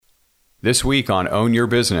This week on Own Your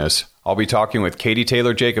Business, I'll be talking with Katie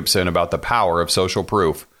Taylor Jacobson about the power of social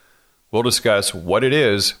proof. We'll discuss what it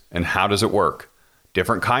is and how does it work,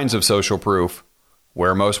 different kinds of social proof,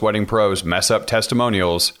 where most wedding pros mess up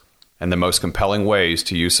testimonials, and the most compelling ways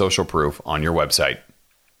to use social proof on your website.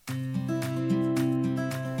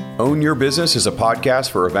 Own Your Business is a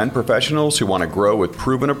podcast for event professionals who want to grow with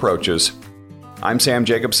proven approaches. I'm Sam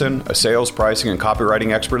Jacobson, a sales, pricing, and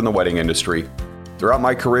copywriting expert in the wedding industry. Throughout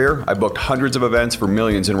my career, I booked hundreds of events for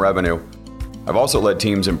millions in revenue. I've also led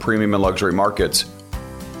teams in premium and luxury markets.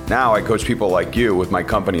 Now I coach people like you with my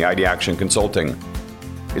company, ID Action Consulting.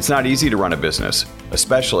 It's not easy to run a business,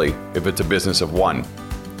 especially if it's a business of one,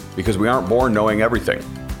 because we aren't born knowing everything.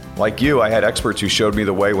 Like you, I had experts who showed me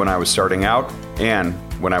the way when I was starting out and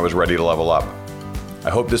when I was ready to level up.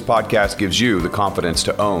 I hope this podcast gives you the confidence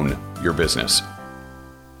to own your business.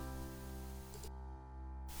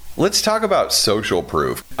 Let's talk about social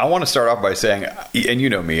proof. I want to start off by saying, and you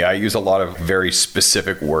know me, I use a lot of very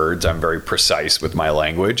specific words. I'm very precise with my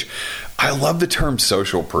language. I love the term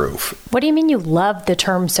social proof. What do you mean you love the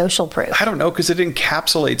term social proof? I don't know, because it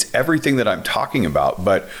encapsulates everything that I'm talking about.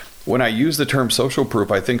 But when I use the term social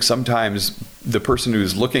proof, I think sometimes the person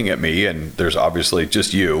who's looking at me, and there's obviously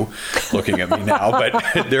just you looking at me now,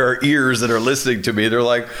 but there are ears that are listening to me. They're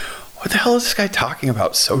like, what the hell is this guy talking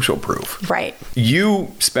about social proof? Right.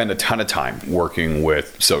 You spend a ton of time working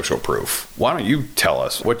with social proof. Why don't you tell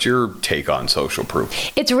us, what's your take on social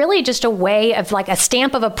proof? It's really just a way of like a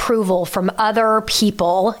stamp of approval from other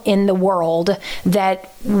people in the world that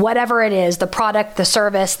whatever it is, the product, the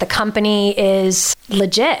service, the company is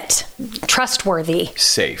legit, trustworthy.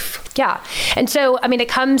 Safe. Yeah. And so, I mean, it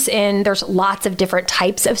comes in, there's lots of different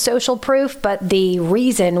types of social proof, but the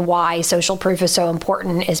reason why social proof is so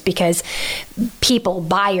important is because people,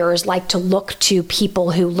 buyers, like to look to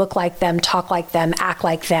people who look like them, talk like them, act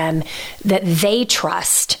like them, that they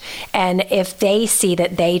trust. And if they see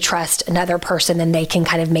that they trust another person, then they can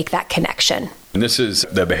kind of make that connection. And this is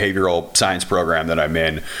the behavioral science program that I'm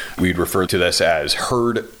in. We'd refer to this as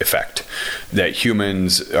herd effect, that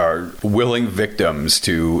humans are willing victims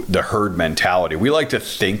to the herd mentality. We like to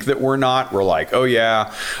think that we're not. We're like, oh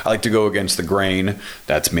yeah, I like to go against the grain.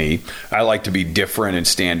 That's me. I like to be different and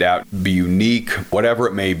stand out, be unique, whatever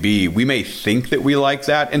it may be. We may think that we like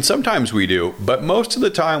that, and sometimes we do, but most of the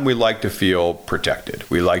time we like to feel protected.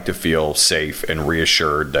 We like to feel safe and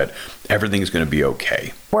reassured that everything's going to be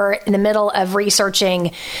okay. We're in the middle of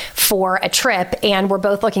researching for a trip, and we're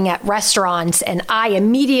both looking at restaurants, and I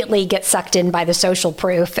immediately get sucked in by the social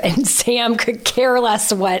proof, and Sam could care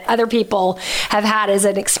less what other people have had as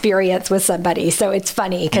an experience with somebody. So it's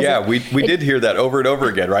funny. Yeah, we did hear that over and over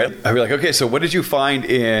again, right? I'd be like, okay, so what did you find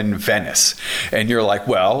in Venice? And you're like,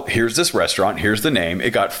 well, here's this restaurant. Here's the name.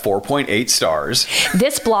 It got 4.8 stars.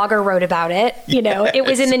 This blogger wrote about it. You know, It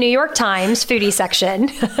was in the New York Times foodie section.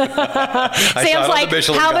 Sam's like,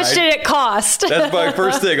 how much did it cost? That's my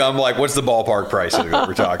first thing. I'm like, what's the ballpark pricing that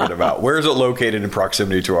we're talking about? Where is it located in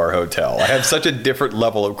proximity to our hotel? I have such a different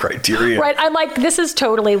level of criteria. Right. I'm like, this is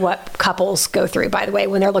totally what couples go through, by the way,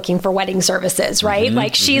 when they're looking for wedding services, right? Mm-hmm,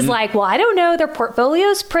 like she's like, well, I don't know. Their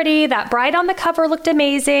portfolio's pretty. That bride on the cover looked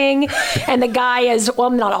amazing. And the guy is,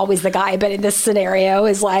 well, not always the guy, but in this scenario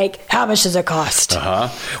is like, how much does it cost?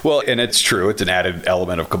 Well, and it's true. It's an added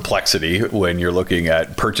element of complexity when you're looking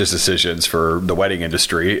at purchase decisions for the wedding industry.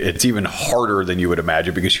 It's even harder than you would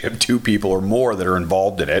imagine because you have two people or more that are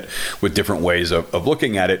involved in it with different ways of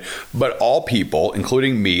looking at it. But all people,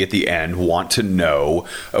 including me at the end, want to know,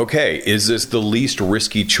 okay, is this the least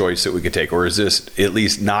risky choice that we could take? Or is this at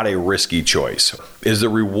least not a risky choice? Is the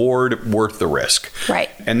reward worth the risk? Right.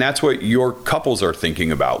 And that's what your couples are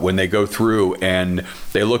thinking about when they go through and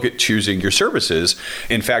they look at choosing your services.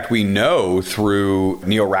 In fact, we know through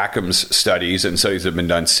Neil Rackham's studies and studies that have been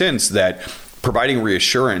done since that providing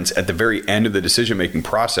reassurance at the very end of the decision-making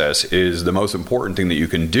process is the most important thing that you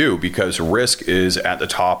can do, because risk is at the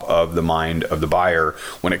top of the mind of the buyer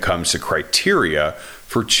when it comes to criteria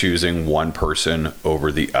for choosing one person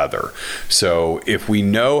over the other. So if we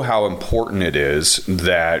know how important it is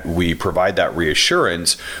that we provide that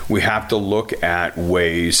reassurance, we have to look at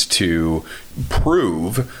ways to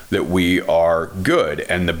prove that we are good.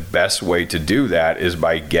 And the best way to do that is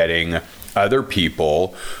by getting other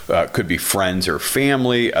people, could be friends or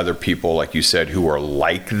family, other people, like you said, who are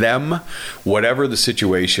like them. Whatever the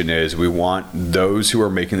situation is, we want those who are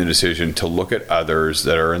making the decision to look at others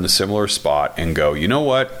that are in the similar spot and go, you know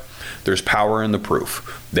what? There's power in the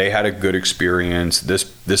proof. they had a good experience.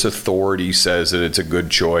 This authority says that it's a good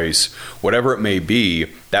choice. Whatever it may be,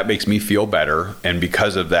 that makes me feel better. And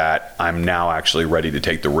because of that, I'm now actually ready to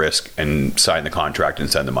take the risk and sign the contract and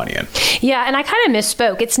send the money in. Yeah, and I kind of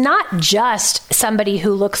misspoke. It's not just somebody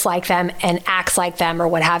who looks like them and acts like them or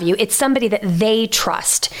what have you. It's somebody that they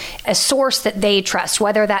trust, a source that they trust,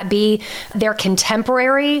 whether that be their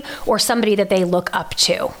contemporary or somebody that they look up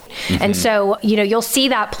to. And so, you'll see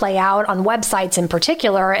that play out on websites in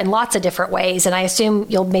particular in lots of different ways. And I assume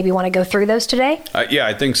you'll maybe want to go through those today? Yeah,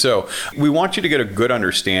 I think so. We want you to get a good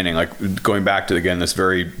understanding, like going back to, again, this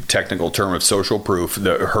very technical term of social proof,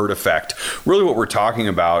 the herd effect. Really what we're talking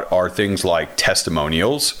about are things like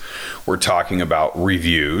testimonials. We're talking about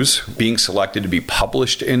reviews, being selected to be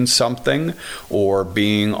published in something, or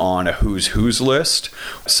being on a who's who's list,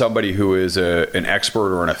 somebody who is an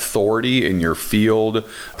expert or an authority in your field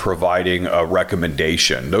providing a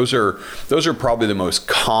recommendation. Those are probably the most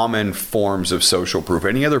common forms of social proof.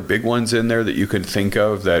 Any other big ones in there that you can think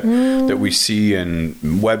of that we see in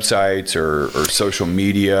websites or social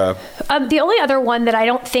media? The only other one that I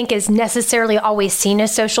don't think is necessarily always seen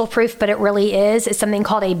as social proof, but it really is something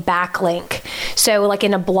called a backlink. So like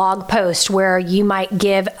in a blog post where you might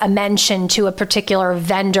give a mention to a particular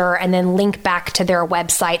vendor and then link back to their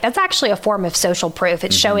website. That's actually a form of social proof.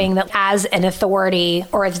 It's showing that as an authority,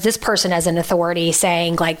 or as this person as an authority,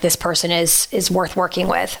 saying like this person is worth working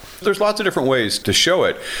with. There's lots of different ways to show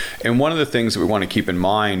it. And one of the things that we want to keep in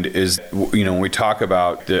mind is, when we talk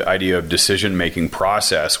about the idea of decision-making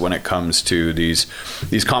process when it comes to these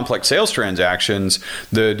complex sales transactions,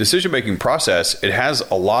 the decision-making process, it has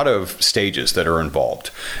a lot of stages that are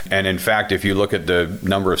involved. And in fact, if you look at the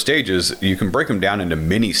number of stages, you can break them down into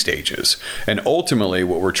mini stages. And ultimately,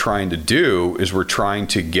 what we're trying to do is we're trying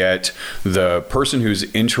to get the person who's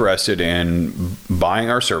interested in buying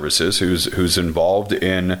our services, who's involved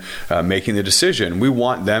in making the decision, we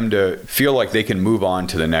want them to feel like they can move on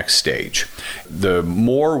to the next stage. The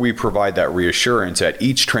more we provide that reassurance at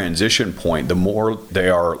each transition point, the more they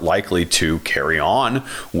are likely to carry on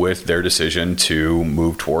with their decision to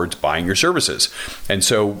move towards buying your services. And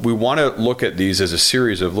so we want to look at these as a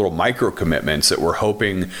series of little micro commitments that we're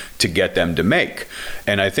hoping to get them to make.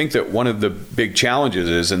 And I think that one of the big challenges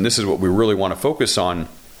is, and this is what we really want to focus on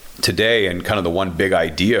today, and kind of the one big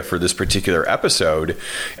idea for this particular episode,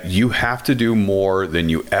 you have to do more than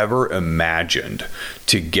you ever imagined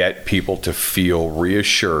to get people to feel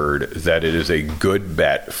reassured that it is a good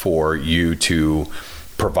bet for you to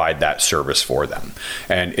provide that service for them.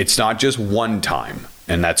 And it's not just one time,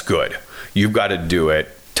 and that's good. You've got to do it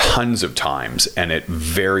tons of times and at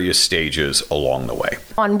various stages along the way.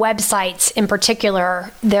 On websites in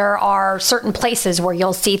particular, there are certain places where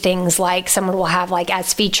you'll see things like someone will have like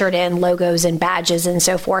as featured in logos and badges and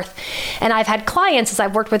so forth. And I've had clients, as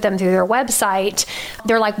I've worked with them through their website,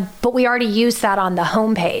 they're like, but we already used that on the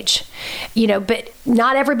homepage, but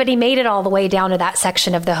not everybody made it all the way down to that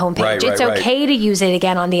section of the homepage. It's okay to use it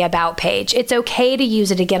again on the about page. It's okay to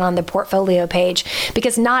use it again on the portfolio page,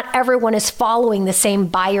 because not everyone is following the same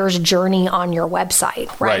buyer's journey on your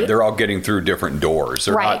website, right? They're all getting through different doors.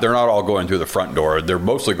 They're not all going through the front door. They're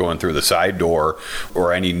mostly going through the side door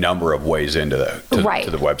or any number of ways into to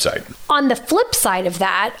the website. On the flip side of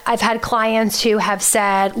that, I've had clients who have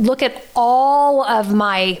said, look at all of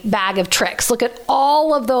my bag of tricks. Look at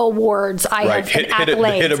all of the awards I have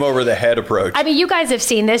accolades. Hit them over the head approach. I mean, you guys have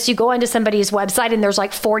seen this. You go onto somebody's website and there's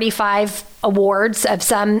like 45 awards of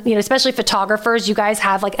some, especially photographers. You guys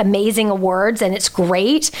have like amazing awards and it's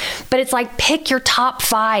great, but it's like pick your top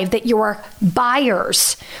 5 that your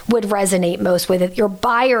buyers would resonate most with, that your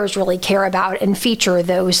buyers really care about, and feature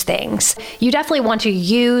those things. You definitely want to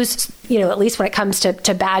use, at least when it comes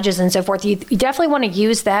to badges and so forth, you definitely want to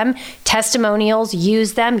use them, testimonials,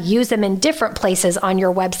 use them in different places on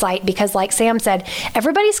your website, because like Sam said,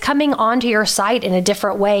 everybody's coming onto your site in a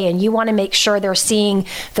different way, and you want to make sure they're seeing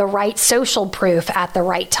the right social proof at the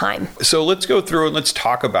right time. So let's go through and let's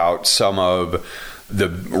talk about some of the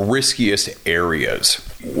riskiest areas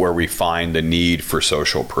where we find the need for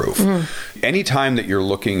social proof. Anytime that you're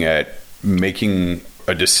looking at making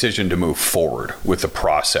a decision to move forward with the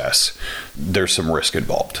process, there's some risk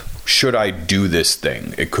involved. Should I do this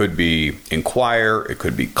thing? It could be inquire, it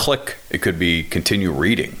could be click, it could be continue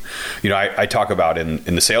reading. I talk about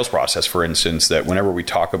in the sales process, for instance, that whenever we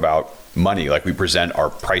talk about money, like we present our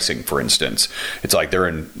pricing, for instance, it's like they're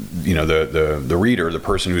in, the reader, the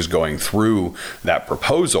person who's going through that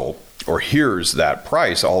proposal or hears that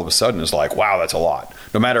price, all of a sudden is like, wow, that's a lot.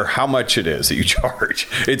 No matter how much it is that you charge,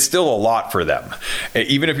 it's still a lot for them.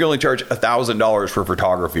 Even if you only charge $1,000 for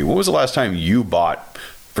photography, when was the last time you bought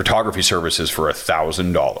photography services for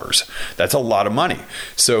 $1,000. That's a lot of money.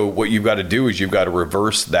 So what you've got to do is you've got to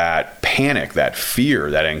reverse that panic, that fear,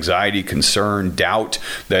 that anxiety, concern, doubt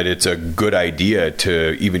that it's a good idea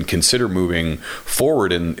to even consider moving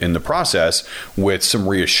forward in the process with some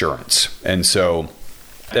reassurance. And so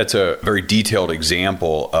that's a very detailed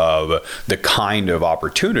example of the kind of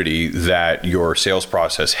opportunity that your sales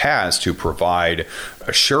process has to provide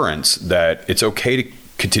assurance that it's okay to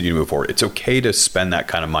continue to move forward. It's okay to spend that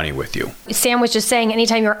kind of money with you. Sam was just saying,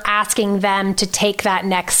 anytime you're asking them to take that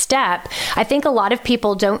next step, I think a lot of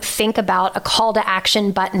people don't think about a call to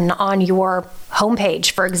action button on your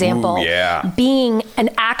homepage, for example, being an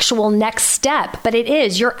actual next step. But it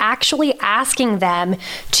is. You're actually asking them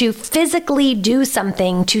to physically do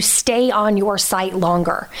something to stay on your site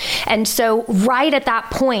longer. And so right at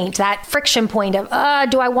that point, that friction point of,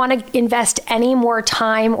 do I want to invest any more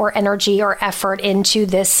time or energy or effort into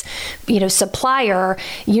this, supplier,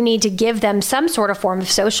 you need to give them some sort of form of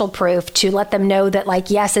social proof to let them know that, like,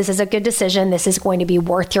 yes, this is a good decision. This is going to be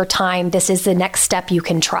worth your time. This is the next step you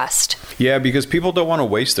can trust. Yeah, because people don't want to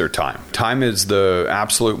waste their time. Time is the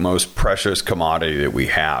absolute most precious commodity that we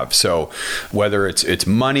have. So whether it's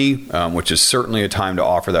money, which is certainly a time to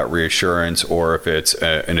offer that reassurance, or if it's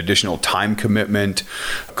an additional time commitment,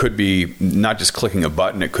 could be not just clicking a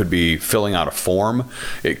button, it could be filling out a form,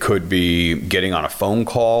 it could be getting on a phone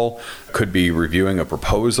call, could be reviewing a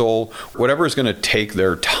proposal. Whatever is going to take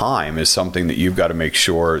their time is something that you've got to make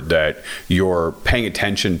sure that you're paying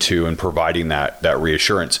attention to and providing that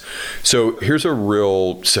reassurance. So here's a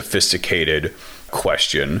real sophisticated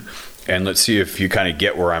question, and let's see if you kind of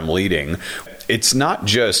get where I'm leading. It's not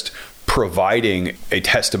just providing a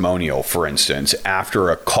testimonial, for instance, after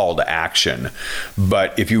a call to action,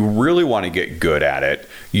 but if you really want to get good at it,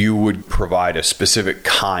 you would provide a specific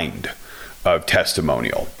kind of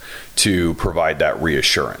testimonial to provide that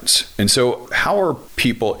reassurance. And so how are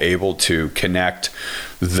people able to connect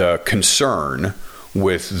the concern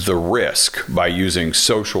with the risk by using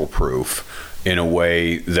social proof in a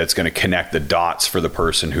way that's going to connect the dots for the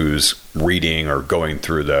person who's reading or going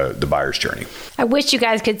through the buyer's journey? I wish you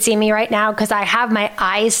guys could see me right now because I have my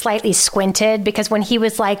eyes slightly squinted, because when he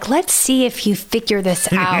was like, let's see if you figure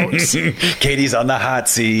this out. Katie's on the hot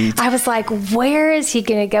seat. I was like, where is he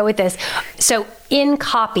going to go with this? So in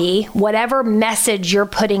copy, whatever message you're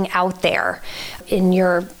putting out there in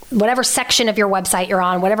your whatever section of your website you're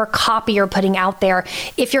on, whatever copy you're putting out there,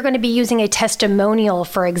 if you're going to be using a testimonial,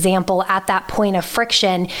 for example, at that point of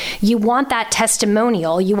friction, you want that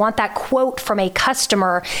testimonial, you want that quote from a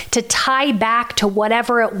customer to tie back to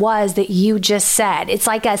whatever it was that you just said. It's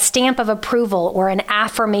like a stamp of approval or an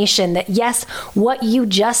affirmation that, yes, what you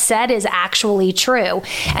just said is actually true.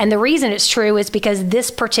 And the reason it's true is because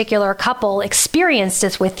this particular couple experienced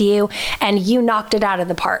this with you and you knocked it out of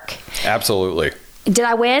the park. Absolutely. Did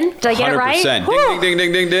I win? Did I get it right? 100%. Ding, ding,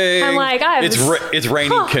 ding, ding, ding. I'm like, it's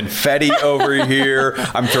raining confetti over here.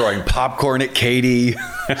 I'm throwing popcorn at Katie.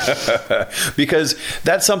 Because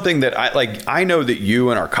that's something that I know that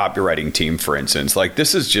you and our copywriting team, for instance,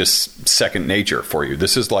 this is just second nature for you.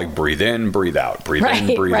 This is like breathe in, breathe out, breathe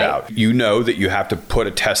in, breathe out. You know that you have to put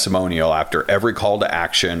a testimonial after every call to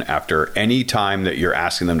action, after any time that you're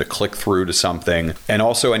asking them to click through to something, and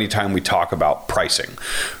also anytime we talk about pricing.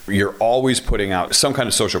 You're always putting out some kind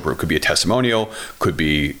of social proof. Could be a testimonial, could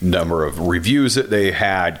be number of reviews that they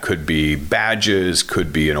had, could be badges,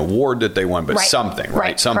 could be an award that they won, but something,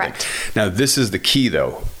 right? Something. Correct. Now, this is the key,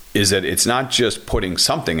 though, is that it's not just putting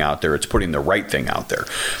something out there, it's putting the right thing out there.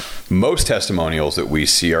 Most testimonials that we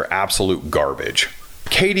see are absolute garbage.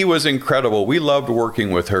 Katie was incredible. We loved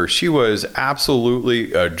working with her. She was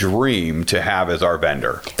absolutely a dream to have as our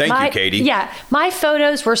vendor. Thank you, Katie. Yeah, my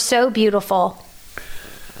photos were so beautiful.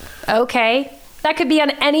 Okay. That could be on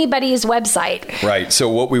anybody's website. Right. So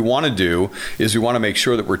what we want to do is we want to make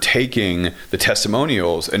sure that we're taking the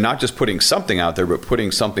testimonials and not just putting something out there, but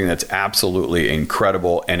putting something that's absolutely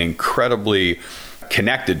incredible and incredibly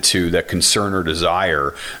connected to that concern or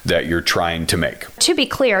desire that you're trying to make. To be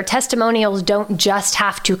clear, testimonials don't just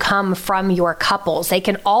have to come from your couples. They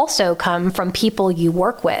can also come from people you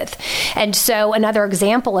work with. And so another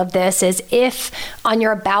example of this is if on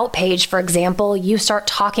your About page, for example, you start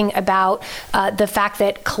talking about the fact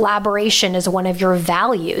that collaboration is one of your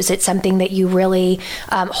values. It's something that you really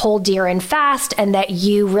hold dear and fast, and that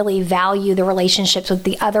you really value the relationships with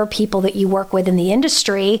the other people that you work with in the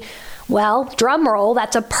industry. Well, drum roll,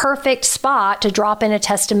 that's a perfect spot to drop in a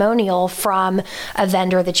testimonial from a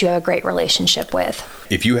vendor that you have a great relationship with.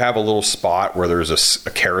 If you have a little spot where there's a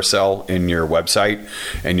carousel in your website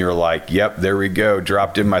and you're like, yep, there we go,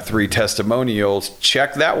 dropped in my 3 testimonials,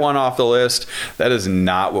 check that one off the list. That is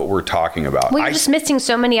not what we're talking about. Well, you're just missing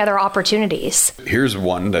so many other opportunities. Here's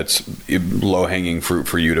one that's low-hanging fruit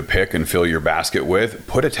for you to pick and fill your basket with.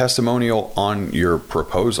 Put a testimonial on your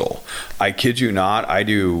proposal. I kid you not, I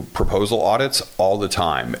do proposal audits all the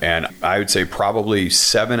time. And I would say probably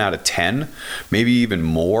 7 out of 10, maybe even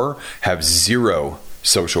more, have 0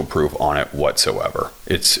 social proof on it whatsoever.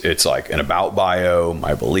 It's like an about bio,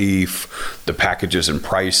 my belief, the packages and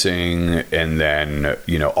pricing, and then,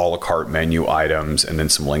 a la carte menu items, and then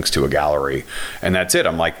some links to a gallery. And that's it.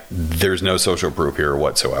 I'm like, there's no social proof here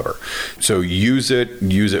whatsoever. So use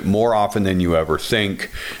it more often than you ever think.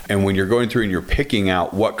 And when you're going through and you're picking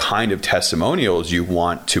out what kind of testimonials you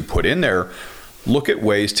want to put in there, look at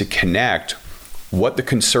ways to connect what the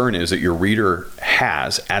concern is that your reader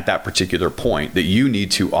has at that particular point that you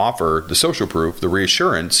need to offer the social proof, the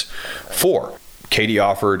reassurance for. Katie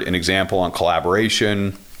offered an example on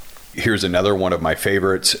collaboration. Here's another one of my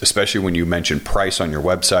favorites, especially when you mention price on your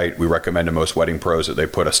website. We recommend to most wedding pros that they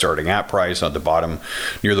put a starting at price on the bottom,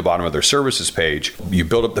 near the bottom of their services page. You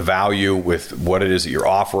build up the value with what it is that you're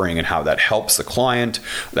offering and how that helps the client.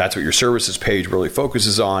 That's what your services page really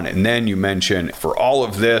focuses on. And then you mention, for all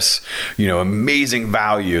of this, amazing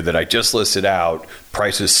value that I just listed out,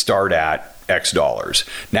 prices start at X dollars.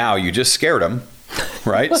 Now you just scared them.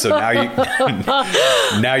 Right? So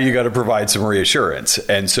now you got to provide some reassurance.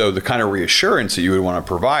 And so the kind of reassurance that you would want to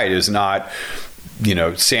provide is not,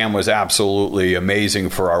 Sam was absolutely amazing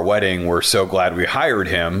for our wedding. We're so glad we hired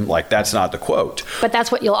him. Like, that's not the quote. But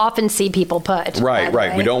that's what you'll often see people put.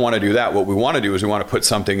 Right. We don't want to do that. What we want to do is we want to put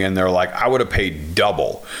something in there like, I would have paid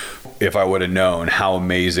double if I would have known how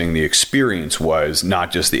amazing the experience was,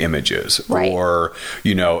 not just the images. Right. Or,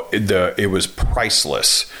 it was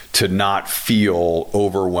priceless to not feel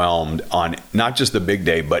overwhelmed on not just the big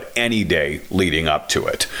day, but any day leading up to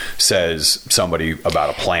it, says somebody about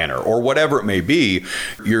a planner or whatever it may be.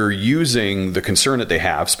 You're using the concern that they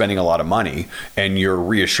have, spending a lot of money, and you're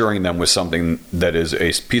reassuring them with something that is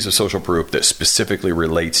a piece of social proof that specifically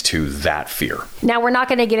relates to that fear. Now, we're not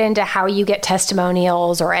going to get into how you get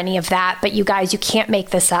testimonials or any of that, but you guys, you can't make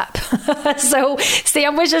this up. So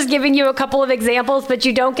Sam was just giving you a couple of examples, but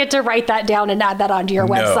you don't get to write that down and add that onto your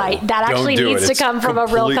website. That actually needs to come from a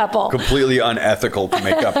real couple. Completely unethical to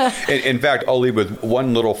make up. In fact, I'll leave with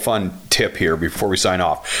one little fun tip here before we sign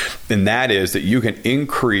off. And that is that you can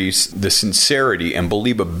increase the sincerity and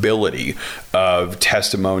believability of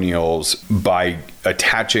testimonials by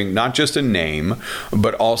attaching not just a name,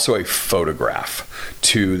 but also a photograph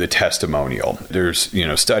to the testimonial. There's,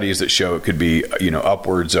 studies that show it could be,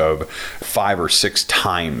 upwards of 5 or 6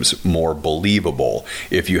 times more believable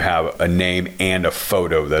if you have a name and a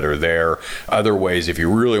photo that are there. Other ways, if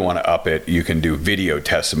you really want to up it, you can do video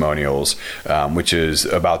testimonials, which is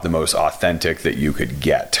about the most authentic that you could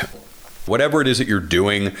get. Whatever it is that you're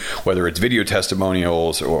doing, whether it's video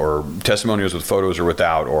testimonials or testimonials with photos or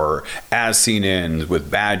without, or as seen in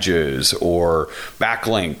with badges or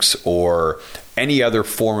backlinks or any other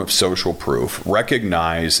form of social proof,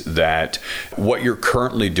 recognize that what you're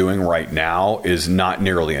currently doing right now is not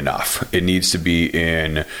nearly enough. It needs to be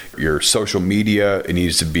in your social media. It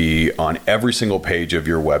needs to be on every single page of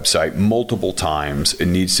your website multiple times. It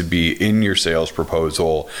needs to be in your sales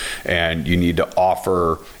proposal, and you need to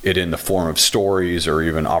offer it in the form of stories or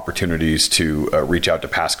even opportunities to reach out to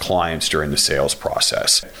past clients during the sales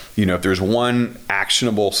process. If there's one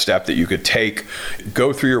actionable step that you could take,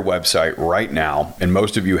 go through your website right now, and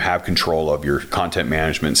most of you have control of your content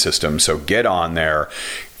management system. So get on there,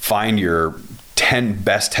 find your 10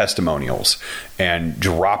 best testimonials and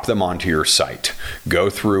drop them onto your site. Go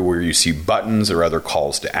through where you see buttons or other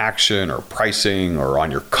calls to action or pricing, or on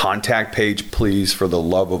your contact page. Please, for the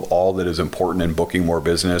love of all that is important in booking more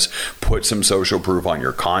business, put some social proof on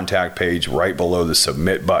your contact page right below the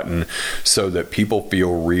submit button so that people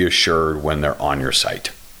feel reassured when they're on your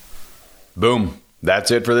site. Boom.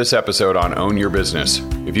 That's it for this episode on Own Your Business.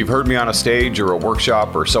 If you've heard me on a stage or a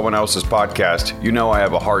workshop or someone else's podcast, you know I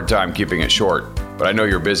have a hard time keeping it short, but I know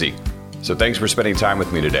you're busy. So thanks for spending time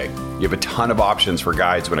with me today. You have a ton of options for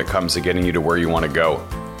guides when it comes to getting you to where you want to go.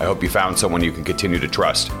 I hope you found someone you can continue to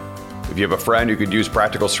trust. If you have a friend who could use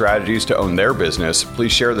practical strategies to own their business,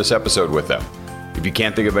 please share this episode with them. If you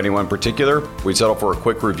can't think of anyone in particular, we'd settle for a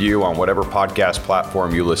quick review on whatever podcast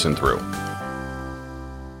platform you listen through.